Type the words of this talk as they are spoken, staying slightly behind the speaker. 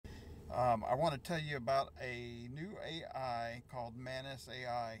I want to tell you about a new AI called Manus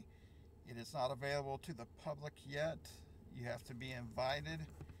AI. It is not available to the public yet. You have to be invited,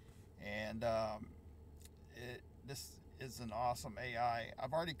 and this is an awesome AI.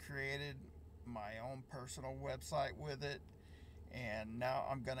 I've already created my own personal website with it, and now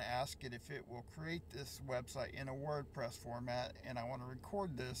I'm going to ask it if it will create this website in a WordPress format. And I want to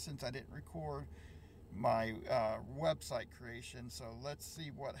record this since I didn't record my website creation. So let's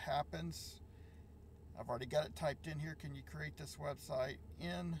see what happens. I've already got it typed in here. Can you create this website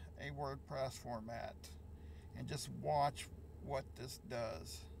in a WordPress format? And just watch what this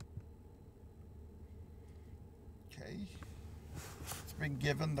does. Okay, it's been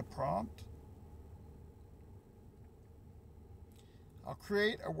given the prompt. I'll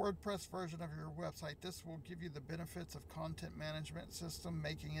create a WordPress version of your website. This will give you the benefits of content management system,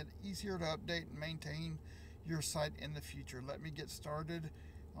 making it easier to update and maintain your site in the future. Let me get started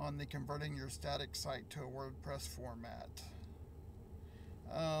on the converting your static site to a WordPress format.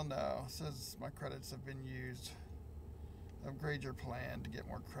 Oh no, it says my credits have been used. Upgrade your plan to get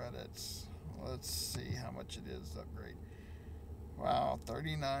more credits. Let's see how much it is to upgrade. Wow,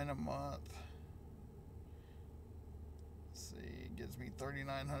 $39 a month. Let's see, it gives me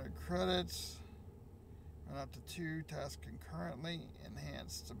 3,900 credits. Run up to 2 tasks concurrently.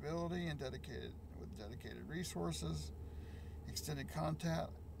 Enhanced stability and dedicated resources. Extended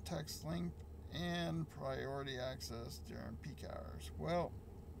context length and priority access during peak hours. Well,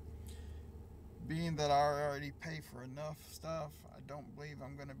 being that I already pay for enough stuff, I don't believe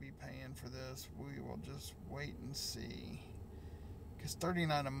I'm going to be paying for this. We will just wait and see. Because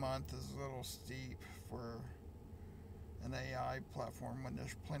 $39 a month is a little steep for an AI platform when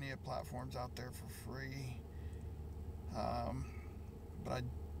there's plenty of platforms out there for free. But I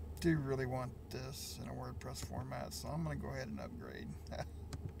do really want this in a WordPress format, so I'm going to go ahead and upgrade.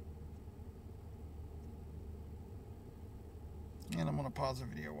 And I'm going to pause the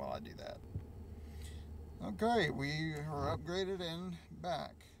video while I do that. Okay, we are upgraded and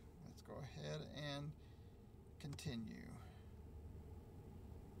back. Let's go ahead and continue.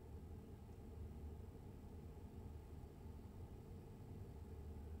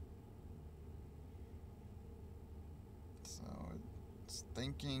 So it's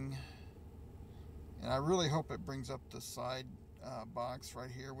thinking, and I really hope it brings up the side box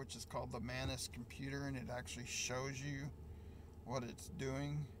right here, which is called the Manus computer, and it actually shows you what it's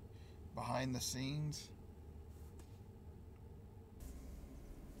doing behind the scenes.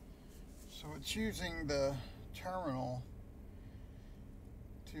 So it's using the terminal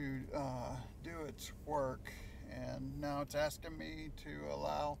to do its work, and now it's asking me to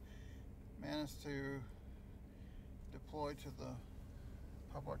allow Manus to deploy to the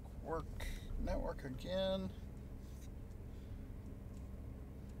public work network again.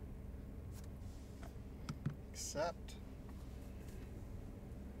 Accept.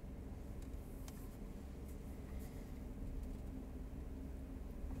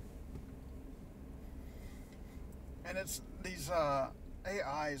 And it's these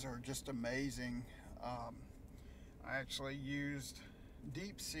AIs are just amazing. I actually used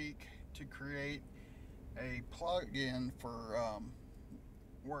DeepSeek to create a plugin for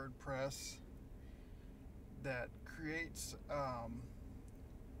WordPress that creates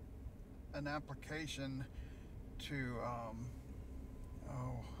an application to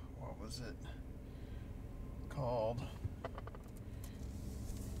what was it called?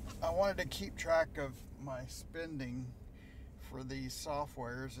 I wanted to keep track of my spending for these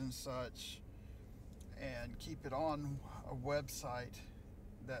softwares and such, and keep it on a website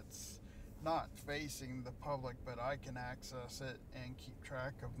that's not facing the public, but I can access it and keep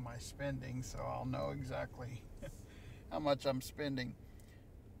track of my spending, so I'll know exactly how much I'm spending.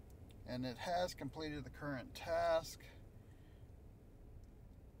 And it has completed the current task.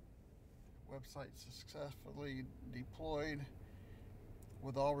 Website successfully deployed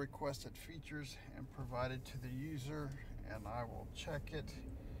with all requested features and provided to the user, and I will check it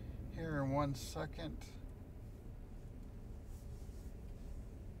here in 1 second.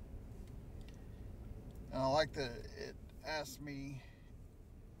 And I like that it asks me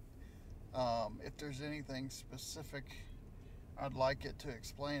if there's anything specific I'd like it to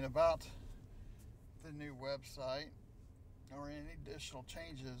explain about the new website, or any additional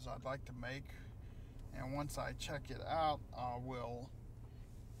changes I'd like to make. And once I check it out, I will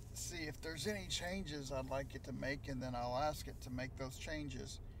see if there's any changes I'd like it to make, and then I'll ask it to make those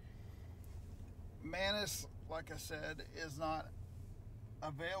changes. Manus, like I said, is not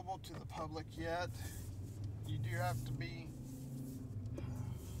available to the public yet. You do have to be,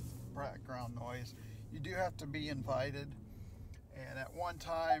 background noise, you do have to be invited. And at one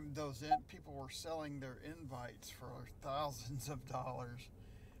time, those people were selling their invites for thousands of dollars.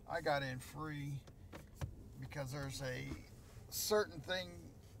 I got in free because there's a certain thing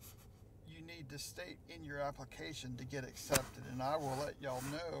you need to state in your application to get accepted, and I will let y'all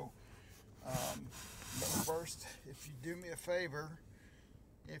know. But first, if you do me a favor,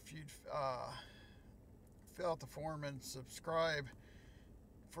 if you'd fill out the form and subscribe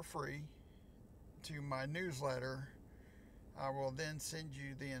for free to my newsletter, I will then send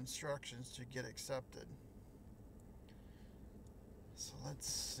you the instructions to get accepted. So let's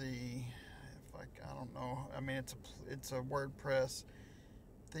see if I don't know. I mean, it's a WordPress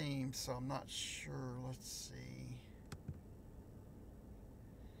theme, so I'm not sure. Let's see.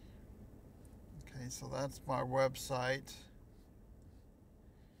 Okay, so that's my website.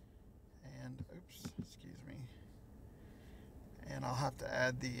 And oops, excuse me. And I'll have to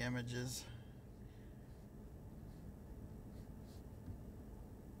add the images.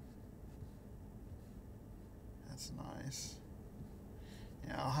 That's nice.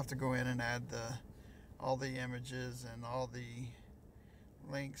 Yeah, I'll have to go in and add all the images and all the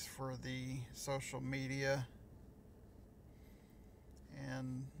links for the social media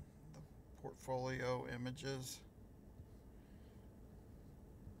and the portfolio images.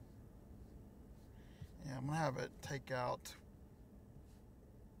 Yeah, I'm gonna have it take out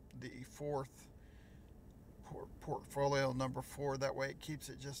the fourth portfolio, number 4. That way it keeps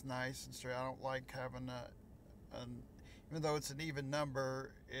it just nice and straight. I don't like having even though it's an even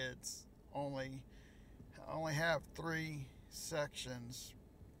number, it's I only have 3 sections,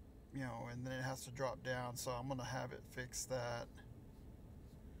 and then it has to drop down. So I'm gonna have it fix that.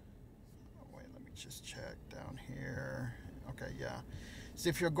 Oh, wait, let me just check down here. Okay, yeah. So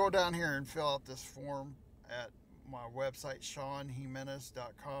if you'll go down here and fill out this form at my website,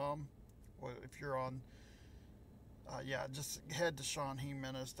 SeanJimenez.com. Well, if you're on, just head to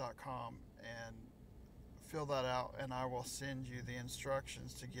SeanJimenez.com and fill that out, and I will send you the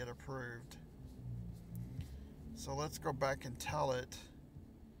instructions to get approved. So let's go back and tell it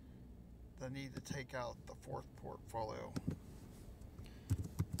that I need to take out the 4th portfolio.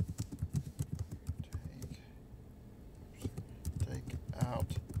 Take out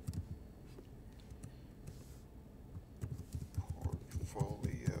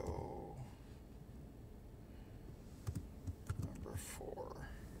portfolio number 4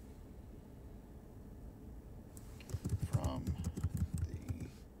 from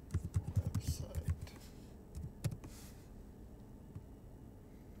the website.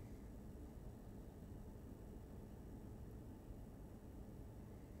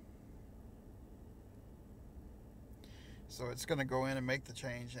 So it's going to go in and make the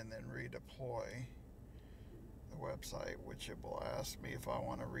change and then redeploy the website, which it will ask me if I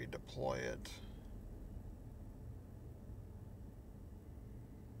want to redeploy it.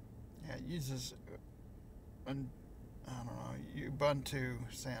 Yeah, it uses Ubuntu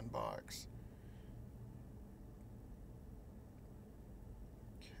Sandbox.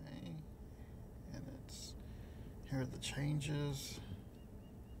 Okay, and here are the changes.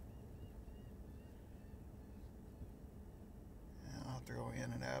 I'll have to go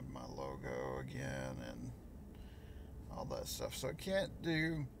in and add my logo again and all that stuff. So it can't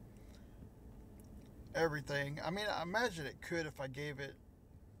do everything. I mean, I imagine it could if I gave it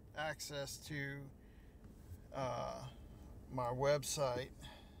access to my website,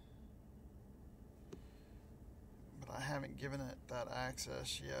 but I haven't given it that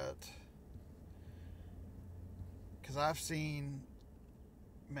access yet, because I've seen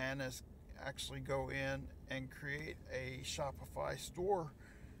Manus actually go in and create a Shopify store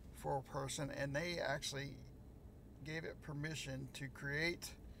for a person, and they actually gave it permission to create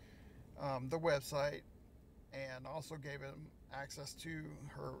the website, and also gave him access to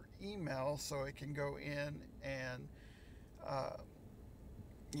her email so it can go in and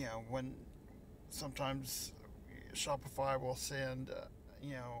when sometimes Shopify will send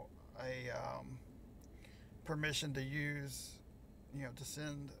a permission to use, to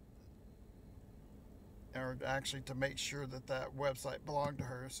send, or actually to make sure that website belonged to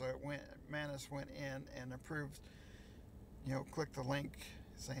her. So Manus went in and approved, clicked the link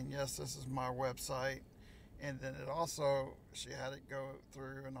saying, yes, this is my website. And then it also, she had it go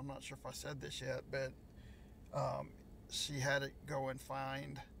through, and I'm not sure if I said this yet, but she had it go and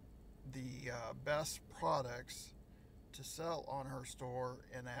find the best products to sell on her store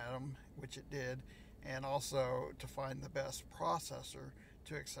and add them, which it did, and also to find the best processor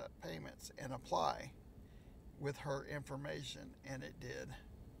to accept payments and apply with her information, and it did.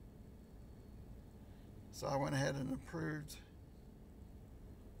 So I went ahead and approved,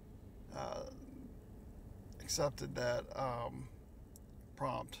 accepted that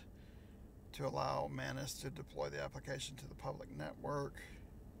prompt to allow Manus to deploy the application to the public network.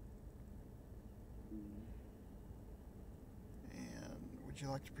 And would you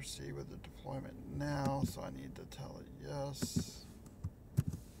like to proceed with the deployment now? So I need to tell it yes.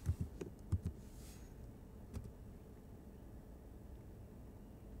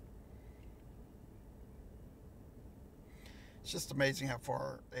 It's just amazing how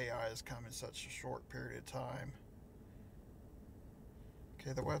far AI has come in such a short period of time.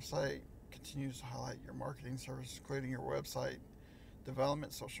 Okay, the website continues to highlight your marketing services, including your website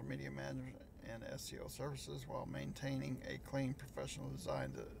development, social media management, and SEO services, while maintaining a clean, professional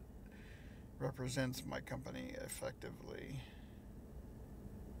design that represents my company effectively.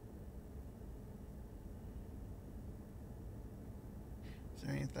 Is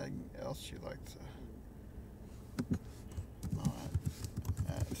there anything else you'd like to? Not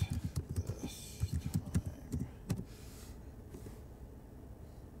at this time.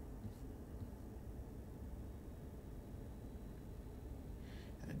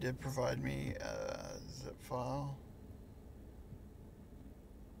 And it did provide me a zip file.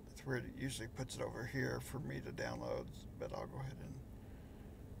 That's where it usually puts it over here for me to download, but I'll go ahead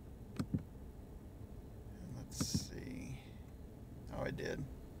and let's see. Oh, I did.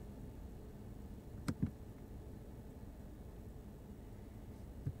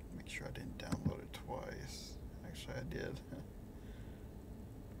 Make sure I didn't download it twice. Actually, I did.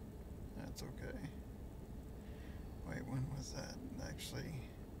 That's okay. Wait, when was that? Actually,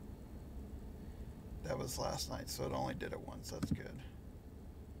 that was last night, so it only did it once. That's good.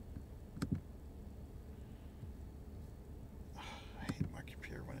 I hate my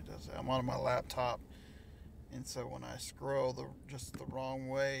computer when it does that. I'm on my laptop, and so when I scroll just the wrong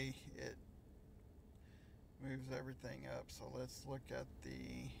way, it moves everything up. So let's look at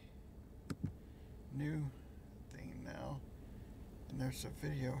the new theme now. And there's a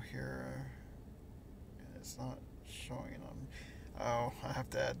video here, and it's not showing on. Oh, I have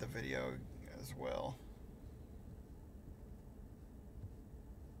to add the video as well.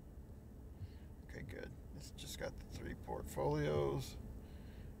 Okay, good. It's just got the 3 portfolios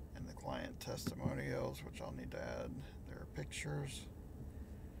and the client testimonials, which I'll need to add their pictures.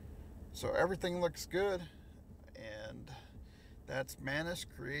 So everything looks good, and that's Manus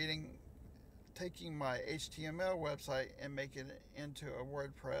taking my HTML website and making it into a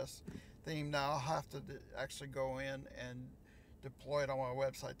WordPress theme. Now I'll have to actually go in and deploy it on my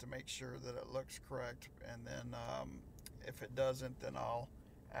website to make sure that it looks correct, and then if it doesn't, then I'll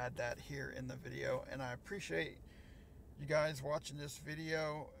add that here in the video. And I appreciate you guys watching this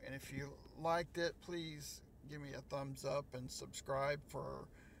video, and if you liked it, please give me a thumbs up and subscribe for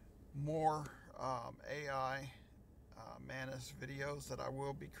more AI Manus videos that I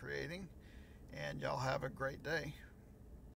will be creating. And y'all have a great day.